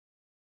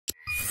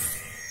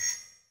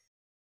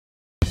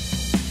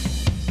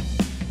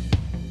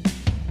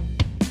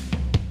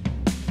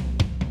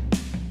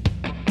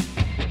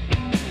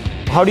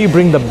How do you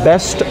bring the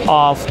best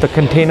of the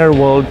container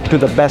world to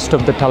the best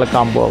of the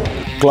telecom world?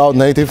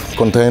 Cloud-native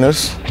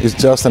containers is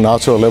just a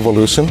natural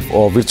evolution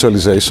of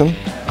virtualization.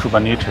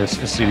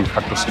 Kubernetes is the de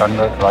facto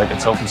standard, right?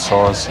 It's open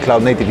source.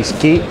 Cloud-native is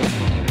key.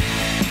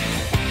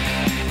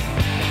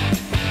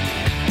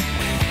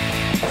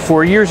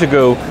 4 years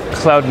ago,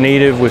 cloud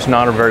native was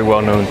not a very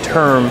well-known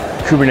term.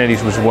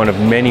 Kubernetes was one of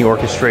many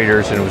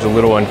orchestrators, and it was a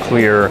little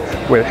unclear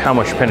how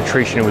much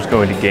penetration it was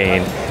going to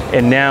gain.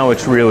 And now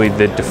it's really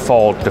the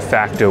default, de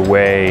facto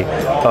way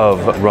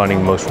of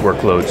running most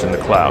workloads in the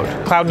cloud.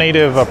 Cloud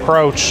native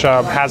approach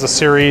has a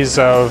series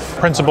of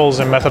principles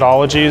and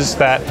methodologies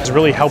that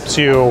really helps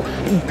you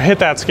hit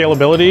that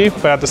scalability,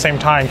 but at the same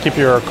time keep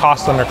your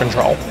costs under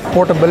control.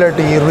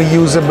 Portability,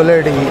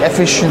 reusability,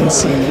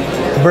 efficiency,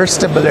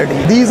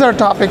 burstability. These are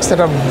topics that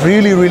are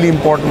really, really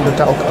important to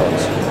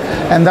telcos.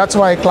 And that's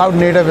why cloud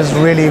native is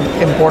really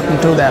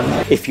important to them.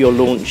 If you're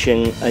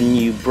launching a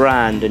new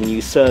brand, a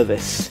new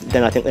service,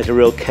 then I think there's a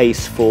real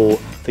case for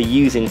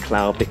using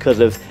cloud because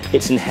of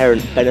its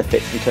inherent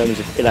benefits in terms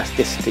of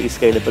elasticity,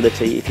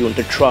 scalability, if you want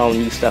to trial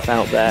new stuff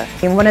out there.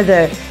 And one of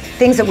the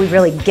things that we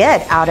really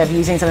get out of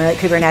using something like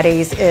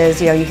Kubernetes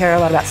is, you hear a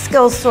lot about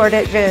skills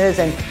shortages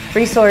and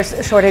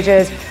resource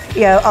shortages.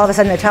 All of a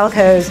sudden the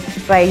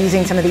telcos, by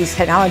using some of these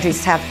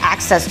technologies, have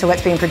access to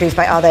what's being produced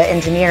by all the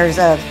engineers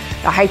of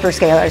the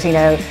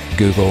hyperscalers,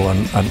 Google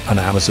and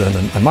Amazon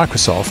and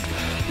Microsoft,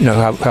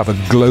 have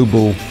a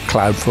global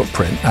cloud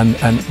footprint.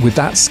 And with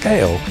that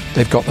scale,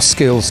 they've got the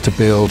skills to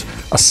build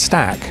a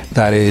stack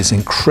that is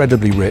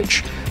incredibly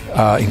rich,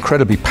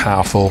 incredibly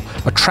powerful,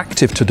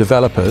 attractive to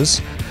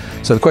developers.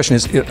 So the question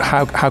is,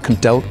 how can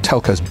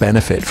telcos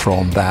benefit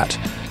from that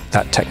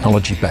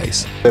technology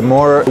base? The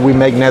more we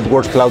make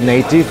networks cloud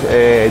native,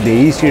 the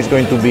easier it's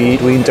going to be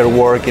to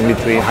interwork in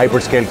between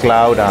hyperscale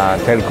cloud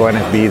and telco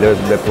NFV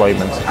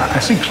deployments. I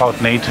think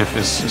cloud native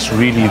is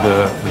really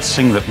the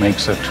thing that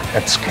makes it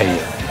at scale.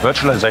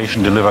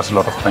 Virtualization delivers a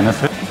lot of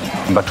benefit,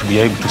 but to be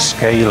able to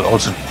scale,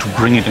 also to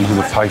bring it into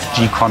the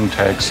 5G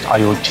context,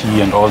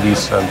 IoT and all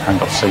these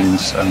kind of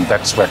things, and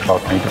that's where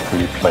cloud native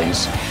really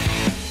plays.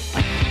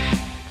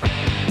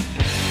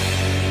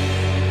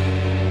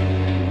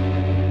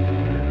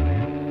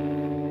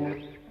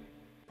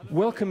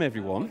 Welcome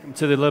everyone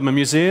to the Lerma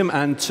Museum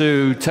and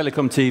to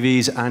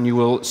TelecomTV's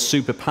annual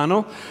Super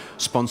Panel,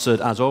 sponsored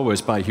as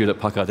always by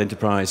Hewlett-Packard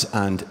Enterprise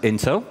and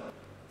Intel.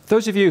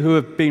 Those of you who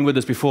have been with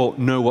us before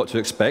know what to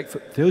expect. For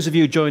those of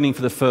you joining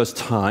for the first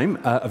time,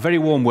 a very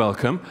warm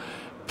welcome.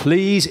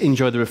 Please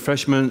enjoy the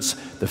refreshments,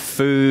 the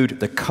food,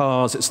 the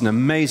cars. It's an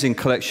amazing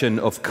collection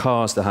of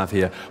cars to have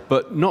here,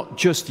 but not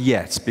just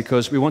yet,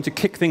 because we want to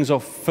kick things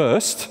off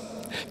first.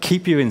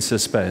 Keep you in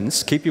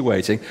suspense, keep you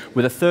waiting,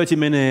 with a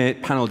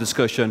 30-minute panel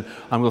discussion,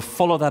 and we'll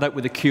follow that up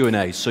with a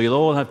Q&A. So you'll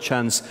all have a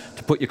chance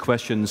to put your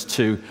questions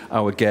to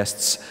our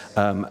guests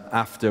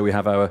after we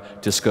have our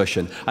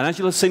discussion. And as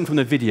you'll have seen from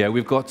the video,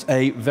 we've got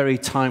a very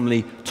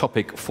timely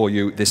topic for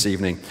you this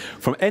evening.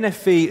 From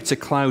NFV to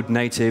cloud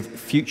native,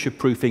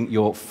 future-proofing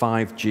your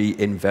 5G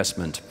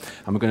investment.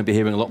 And we're going to be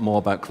hearing a lot more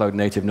about cloud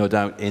native, no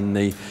doubt, in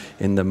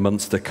the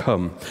months to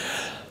come.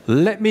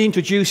 Let me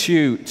introduce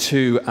you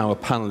to our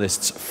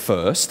panelists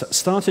first,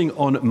 starting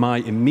on my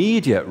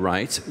immediate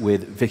right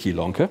with Vicky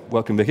Lonker.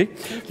 Welcome, Vicky.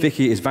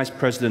 Vicky is Vice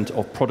President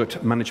of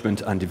Product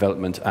Management and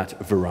Development at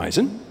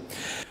Verizon.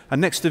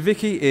 And next to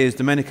Vicky is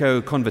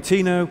DOMENICO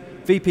Convertino,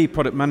 VP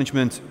Product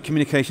Management,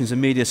 Communications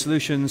and Media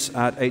Solutions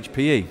at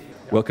HPE.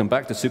 Welcome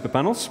back to Super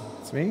Panels.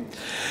 That's me.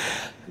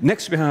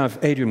 Next we have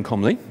ADRIAN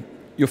COMLEY.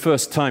 Your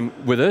first time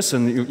with us,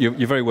 and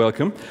you're very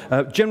welcome.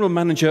 General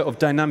Manager of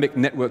Dynamic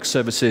Network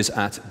Services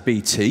at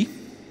BT.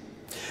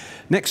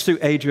 Next to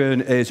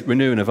Adrian is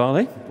Renu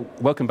Navale.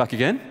 Welcome back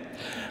again.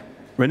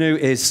 Renu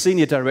is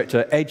Senior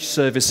Director, Edge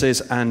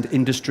Services and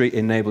Industry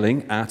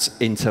Enabling at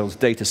Intel's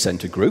Data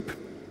Center Group.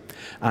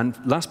 And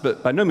last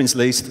but by no means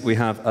least, we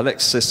have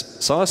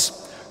ALEXIS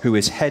SALAS, who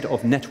is Head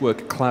of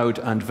Network, Cloud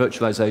and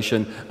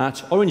Virtualization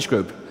at Orange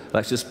Group.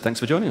 ALEXIS,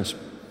 thanks for joining us.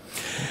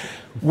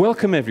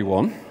 Welcome,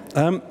 everyone.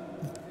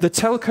 The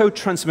telco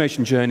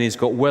transformation journey has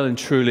got well and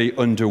truly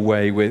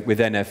underway with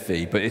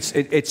NFV, but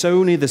it's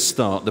only the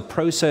start. The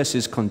process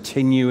is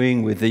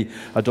continuing with the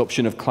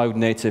adoption of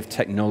cloud-native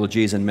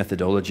technologies and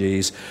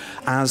methodologies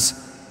as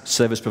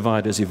service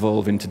providers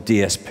evolve into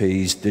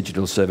DSPs,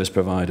 digital service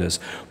providers.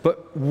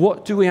 But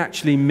what do we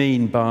actually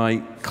mean by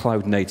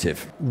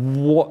cloud-native?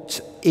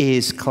 What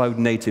is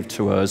cloud-native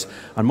to us?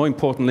 And more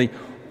importantly,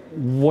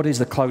 what is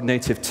the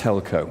cloud-native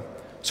telco?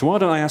 So why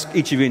don't I ask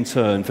each of you in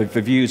turn for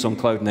views on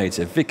cloud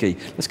native? Vicky,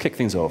 let's kick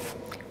things off.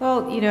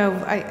 Well,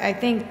 I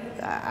think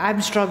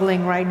I'm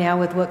struggling right now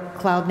with what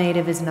cloud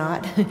native is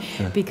not,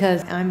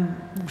 because I'm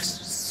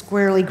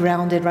squarely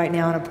grounded right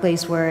now in a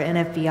place where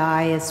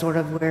NFVI is sort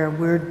of where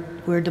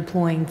we're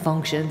deploying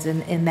functions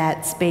in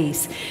that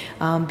space,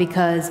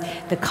 because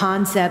the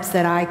concepts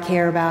that I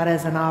care about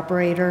as an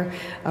operator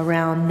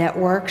around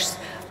networks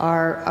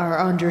are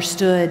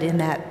understood in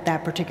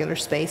that particular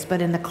space.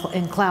 But in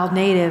cloud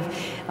native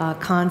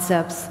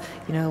concepts,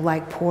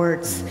 like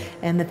ports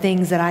and the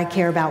things that I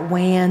care about,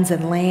 WANs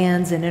and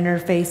LANs and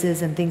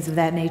interfaces and things of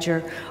that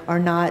nature, are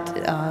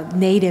not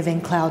native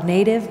in cloud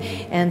native.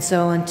 And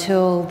so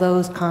until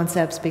those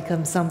concepts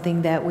become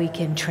something that we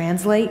can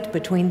translate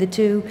between the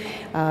two,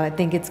 I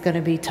think it's going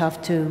to be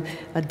tough to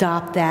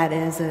adopt that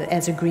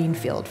as a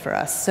greenfield for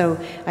us. So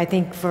I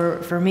think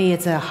for me,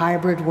 it's a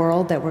hybrid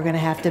world that we're going to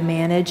have to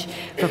manage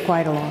for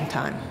quite a long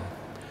time.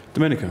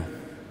 Domenico.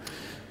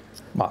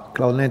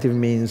 Cloud native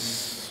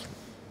means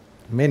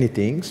many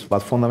things, but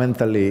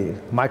fundamentally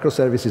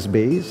microservices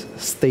based,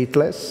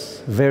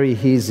 stateless, very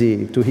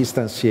easy to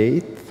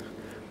instantiate,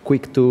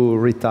 quick to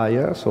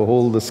retire, so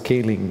all the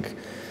scaling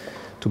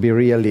to be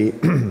really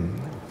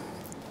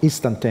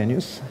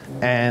instantaneous.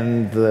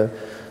 And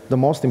the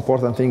most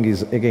important thing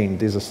is, again,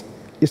 this is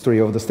history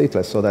of the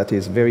stateless, so that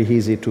is very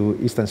easy to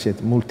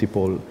instantiate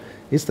multiple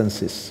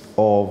instances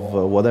of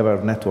whatever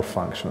network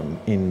function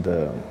in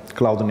the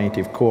cloud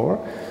native core,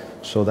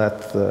 so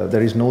that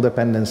there is no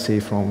dependency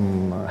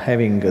from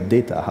having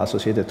data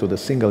associated to the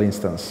single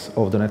instance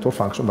of the network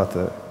function, but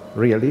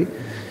really,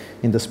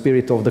 in the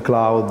spirit of the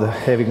cloud,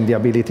 having the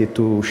ability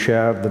to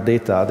share the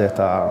data that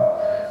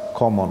are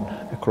common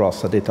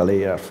across a data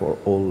layer for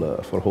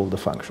all the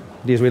function.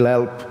 This will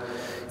help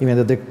even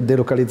the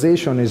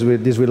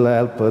delocalization, this will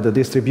help the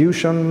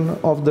distribution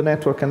of the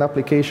network and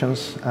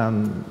applications,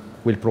 and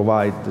will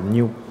provide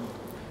new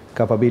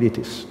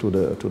capabilities to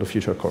the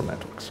future core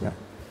networks. Yeah.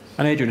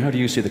 And Adrian, how do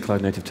you see the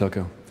cloud native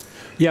telco?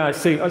 Yeah,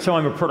 so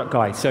I'm a product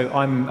guy, so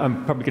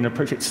I'm probably going to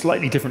approach it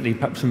slightly differently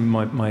perhaps from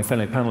my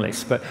fellow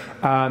panelists, but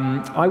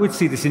I would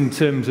see this in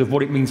terms of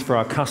what it means for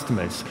our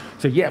customers.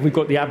 So yeah, we've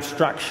got the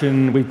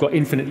abstraction, we've got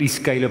infinitely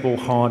scalable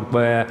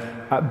hardware,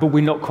 but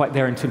we're not quite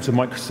there in terms of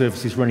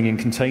microservices running in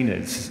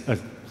containers,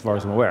 as far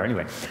as I'm aware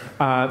anyway.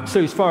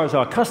 So as far as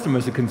our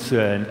customers are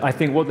concerned, I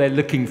think what they're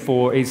looking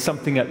for is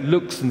something that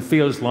looks and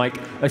feels like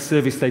a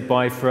service they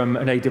buy from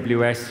an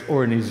AWS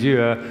or an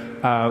Azure,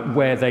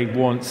 where they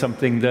want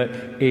something that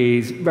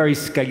is very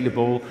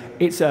scalable.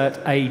 It's at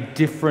a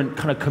different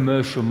kind of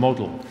commercial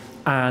model,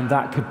 and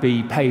that could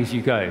be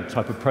pay-as-you-go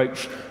type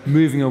approach,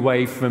 moving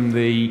away from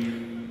the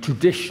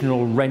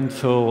traditional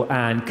rental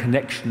and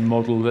connection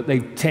model that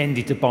they've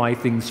tended to buy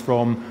things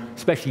from,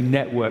 especially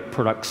network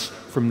products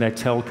from their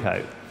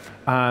telco.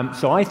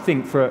 So I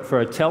think for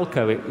a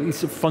telco,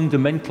 it's a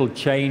fundamental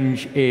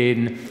change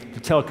in the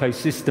telco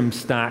system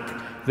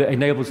stack that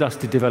enables us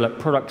to develop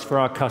products for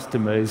our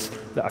customers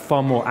that are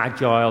far more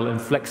agile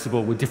and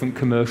flexible with different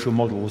commercial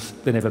models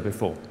than ever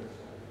before.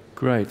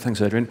 Great,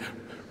 thanks, Adrian.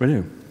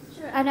 Renu.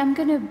 Sure, and I'm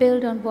going to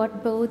build on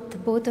what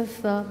both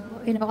of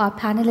our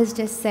panelists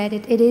just said.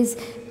 It is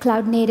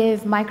cloud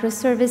native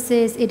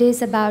microservices. It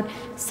is about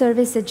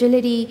service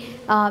agility,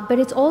 but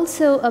it's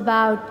also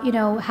about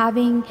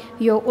having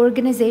your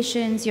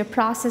organizations, your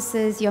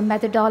processes, your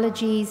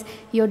methodologies,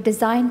 your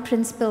design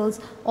principles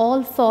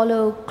all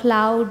follow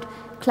cloud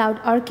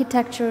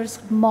architectures,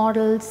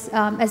 models,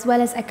 as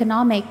well as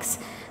economics,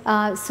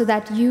 so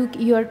that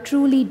you are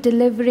truly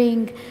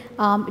delivering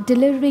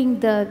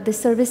the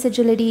service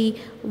agility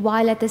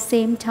while at the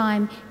same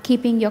time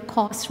keeping your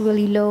costs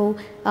really low,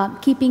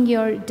 keeping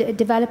your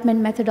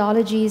development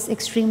methodologies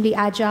extremely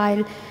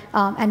agile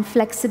and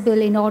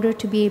flexible in order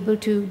to be able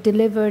to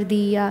deliver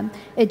the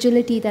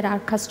agility that our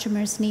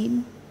customers need.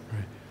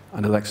 Right.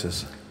 And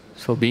Alexis.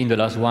 So being the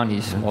last one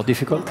is more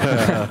difficult.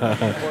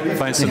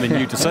 Find something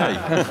new to say.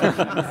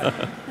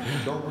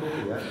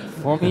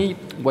 For me,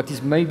 what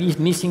is maybe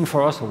missing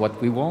for us, or what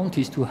we want,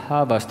 is to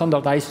have a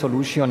standardized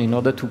solution in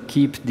order to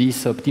keep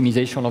this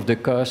optimization of the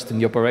cost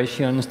and the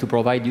operations, to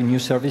provide you new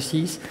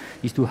services,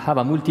 is to have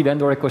a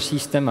multi-vendor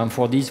ecosystem, and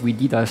for this we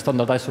did a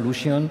standardized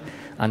solution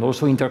and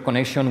also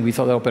interconnection with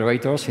other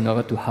operators in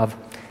order to have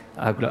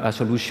a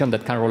solution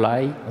that can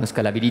rely on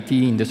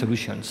scalability in the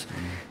solutions.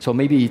 So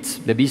maybe it's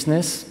the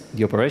business,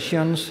 the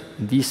operations,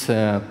 this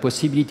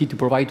possibility to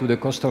provide to the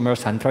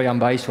customers and try and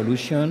buy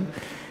solution,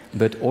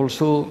 but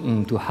also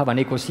to have an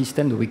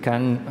ecosystem that we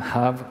can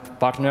have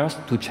partners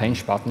to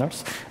change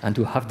partners and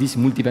to have this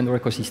multi-vendor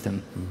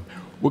ecosystem.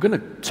 We're going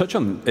to touch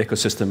on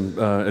ecosystem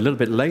a little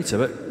bit later,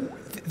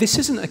 but this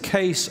isn't a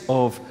case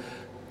of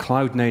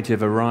cloud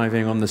native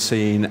arriving on the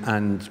scene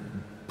and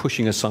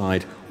pushing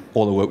aside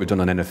all the work we've done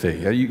on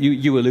NFV.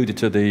 You alluded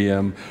to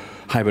the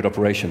hybrid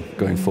operation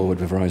going forward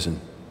with Verizon.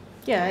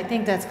 Yeah, I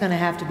think that's going to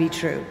have to be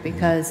true,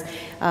 because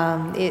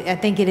I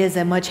think it is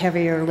a much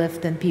heavier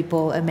lift than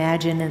people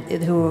imagine,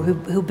 and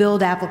who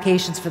build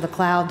applications for the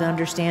cloud to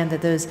understand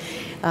that those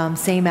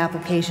same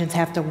applications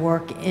have to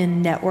work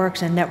in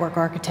networks, and network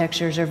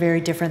architectures are very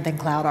different than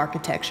cloud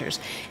architectures.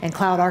 And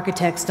cloud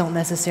architects don't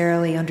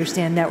necessarily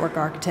understand network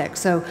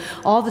architects. So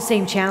all the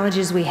same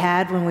challenges we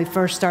had when we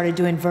first started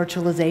doing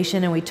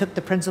virtualization, and we took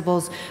the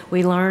principles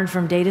we learned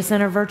from data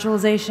center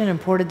virtualization and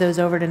ported those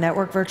over to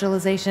network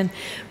virtualization,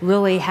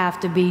 really have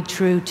to be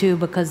true too,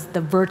 because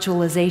the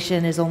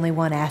virtualization is only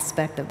one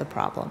aspect of the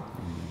problem.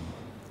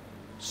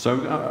 So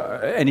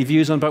any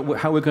views on about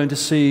how we're going to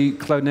see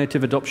cloud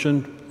native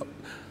adoption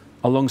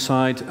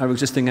alongside our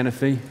existing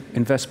NFV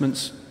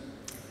investments?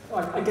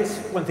 I guess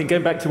one thing,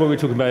 going back to what we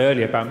were talking about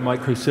earlier about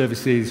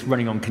microservices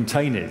running on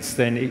containers,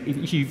 then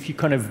if you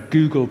kind of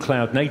Google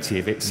cloud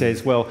native, it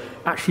says, well,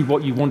 actually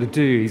what you want to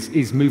do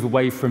is move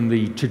away from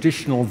the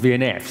traditional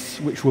VNFs,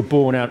 which were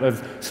born out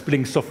of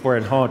splitting software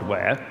and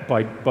hardware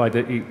by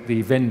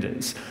the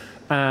vendors,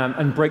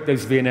 and break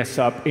those VNFs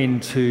up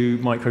into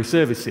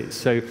microservices.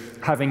 So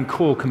having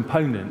core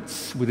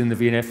components within the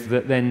VNF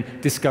that then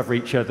discover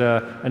each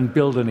other and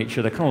build on each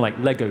other, kind of like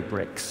Lego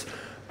bricks.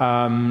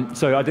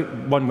 So I think,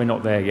 one, we're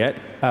not there yet,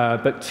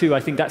 but two, I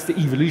think that's the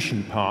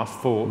evolution path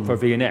for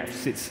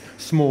VNFs. It's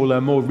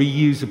smaller, more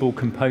reusable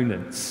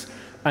components.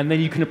 And then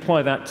you can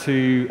apply that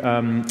to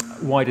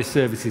wider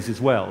services as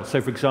well.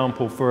 So for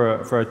example,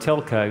 for a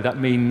telco,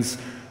 that means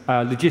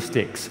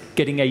logistics,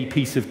 getting a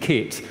piece of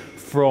kit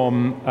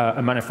from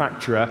a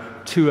manufacturer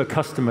to a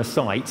customer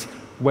site,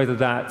 whether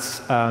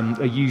that's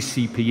a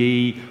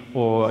UCPE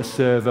or a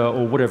server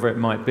or whatever it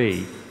might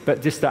be.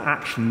 But just that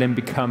action then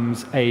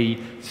becomes a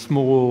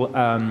small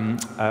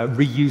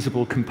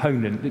reusable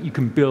component that you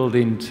can build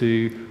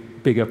into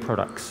bigger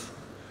products.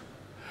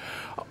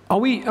 Are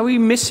we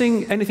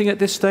missing anything at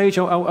this stage?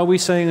 Are we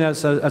saying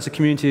as a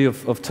community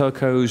of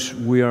telcos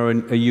we are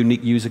a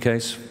unique user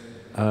case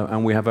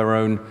and we have our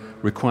own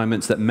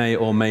requirements that may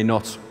or may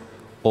not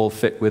all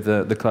fit with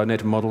the cloud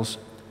native models?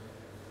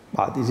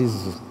 This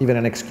is even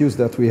an excuse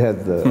that we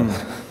had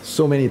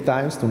so many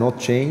times to not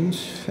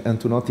change and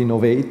to not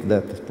innovate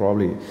that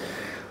probably...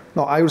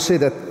 No, I would say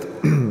that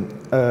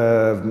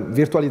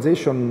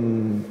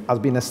virtualization has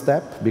been a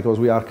step because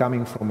we are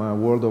coming from a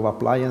world of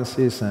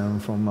appliances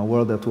and from a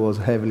world that was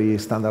heavily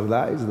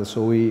standardized.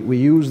 So we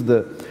used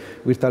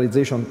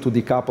virtualization to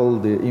decouple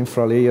the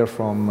infra layer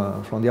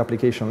from the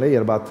application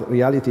layer, but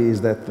reality is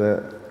that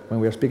when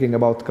we are speaking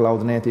about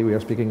cloud native, we are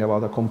speaking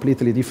about a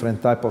completely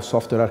different type of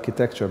software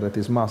architecture that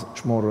is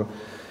much more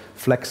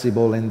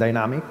flexible and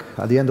dynamic.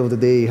 At the end of the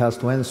day, it has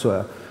to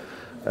answer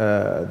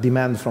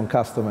demand from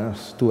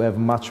customers to have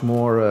much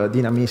more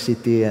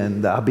dynamicity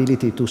and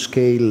ability to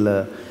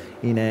scale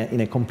in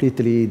a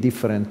completely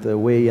different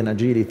way and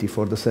agility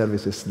for the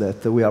services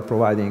that we are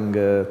providing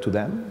to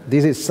them.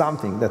 This is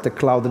something that a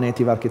cloud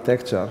native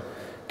architecture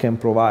can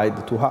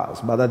provide to us,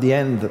 but at the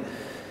end,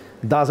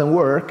 doesn't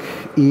work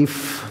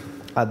if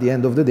at the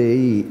end of the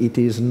day, it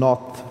is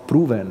not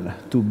proven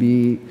to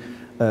be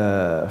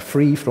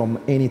free from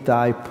any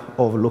type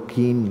of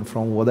lock-in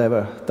from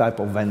whatever type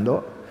of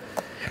vendor.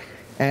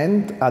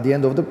 And at the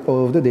end of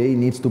the day, it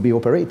needs to be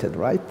operated,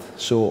 right?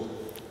 So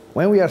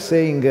when we are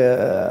saying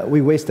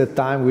we wasted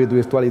time with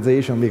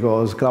virtualization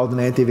because cloud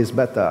native is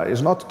better,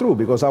 it's not true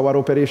because our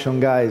operation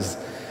guys,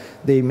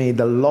 they made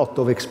a lot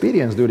of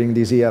experience during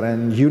this year,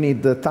 and you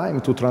need the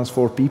time to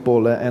transfer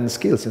people and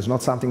skills. It's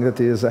not something that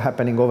is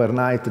happening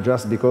overnight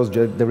just because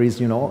there is,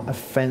 a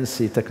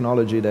fancy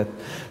technology that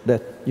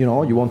you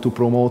want to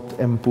promote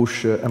and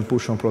push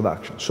on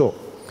production. So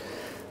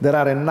there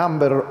are a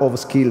number of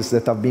skills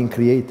that have been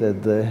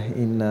created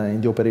in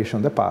the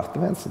operation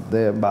departments,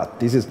 but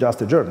this is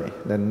just a journey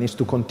that needs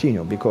to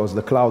continue because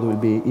the cloud will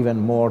be even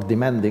more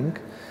demanding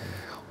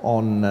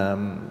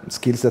on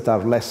skills that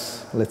are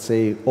less, let's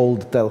say,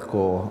 old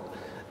telco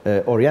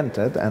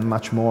oriented and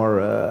much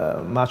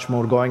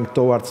more going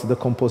towards the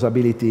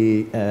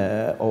composability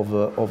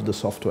of the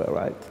software,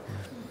 right?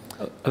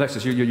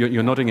 Alexis,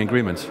 you're nodding in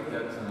agreement.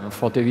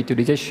 For the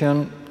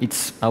virtualization,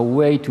 it's a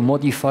way to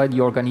modify the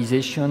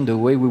organization, the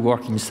way we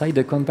work inside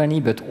the company,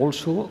 but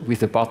also with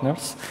the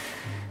partners,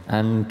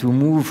 and to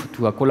move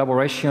to a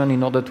collaboration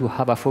in order to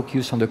have a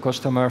focus on the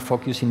customer,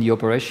 focus in the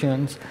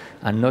operations,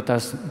 and not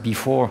as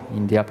before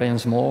in the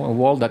appliance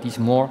world that is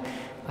more,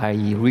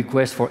 I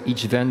request for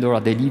each vendor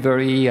a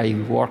delivery, I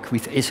work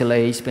with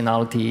SLAs,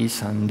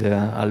 penalties, and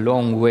a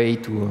long way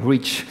to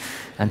reach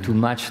and to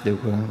match the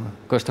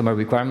customer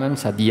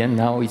requirements. At the end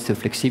now, it's the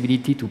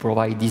flexibility to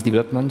provide these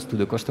developments to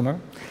the customer.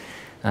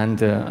 And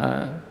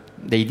the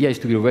idea is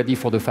to be ready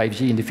for the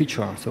 5G in the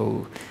future.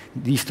 So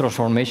this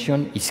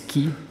transformation is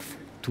key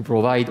to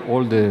provide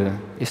all the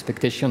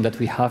expectation that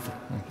we have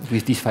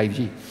with this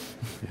 5G.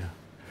 Yeah.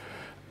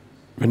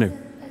 Renew.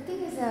 I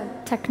think as a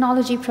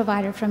technology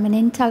provider from an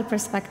Intel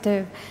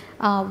perspective,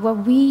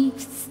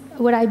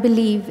 what I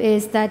believe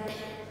is that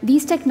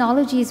these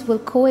technologies will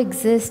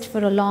coexist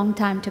for a long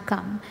time to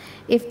come.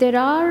 If there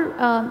are,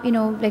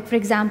 like for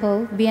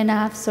example,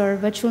 VNFs or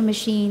virtual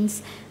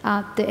machines,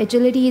 the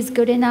agility is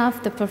good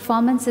enough, the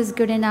performance is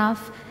good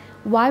enough,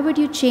 why would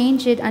you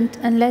change it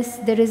unless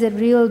there is a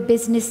real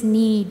business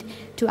need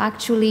to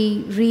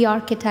actually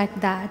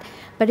re-architect that?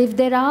 But if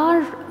there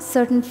are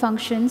certain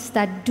functions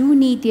that do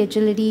need the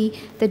agility,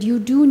 that you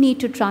do need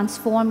to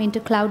transform into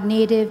cloud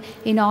native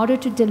in order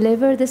to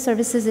deliver the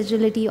services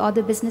agility or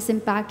the business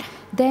impact,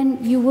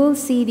 then you will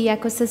see the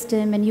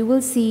ecosystem and you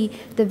will see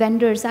the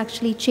vendors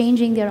actually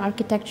changing their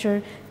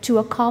architecture to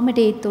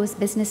accommodate those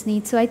business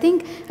needs. So I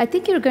think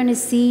you're going to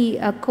see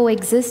a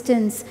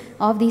coexistence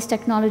of these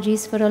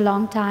technologies for a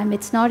long time.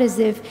 It's not as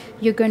if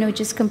you're going to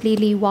just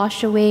completely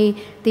wash away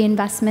the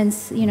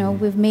investments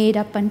we've made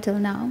up until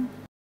now.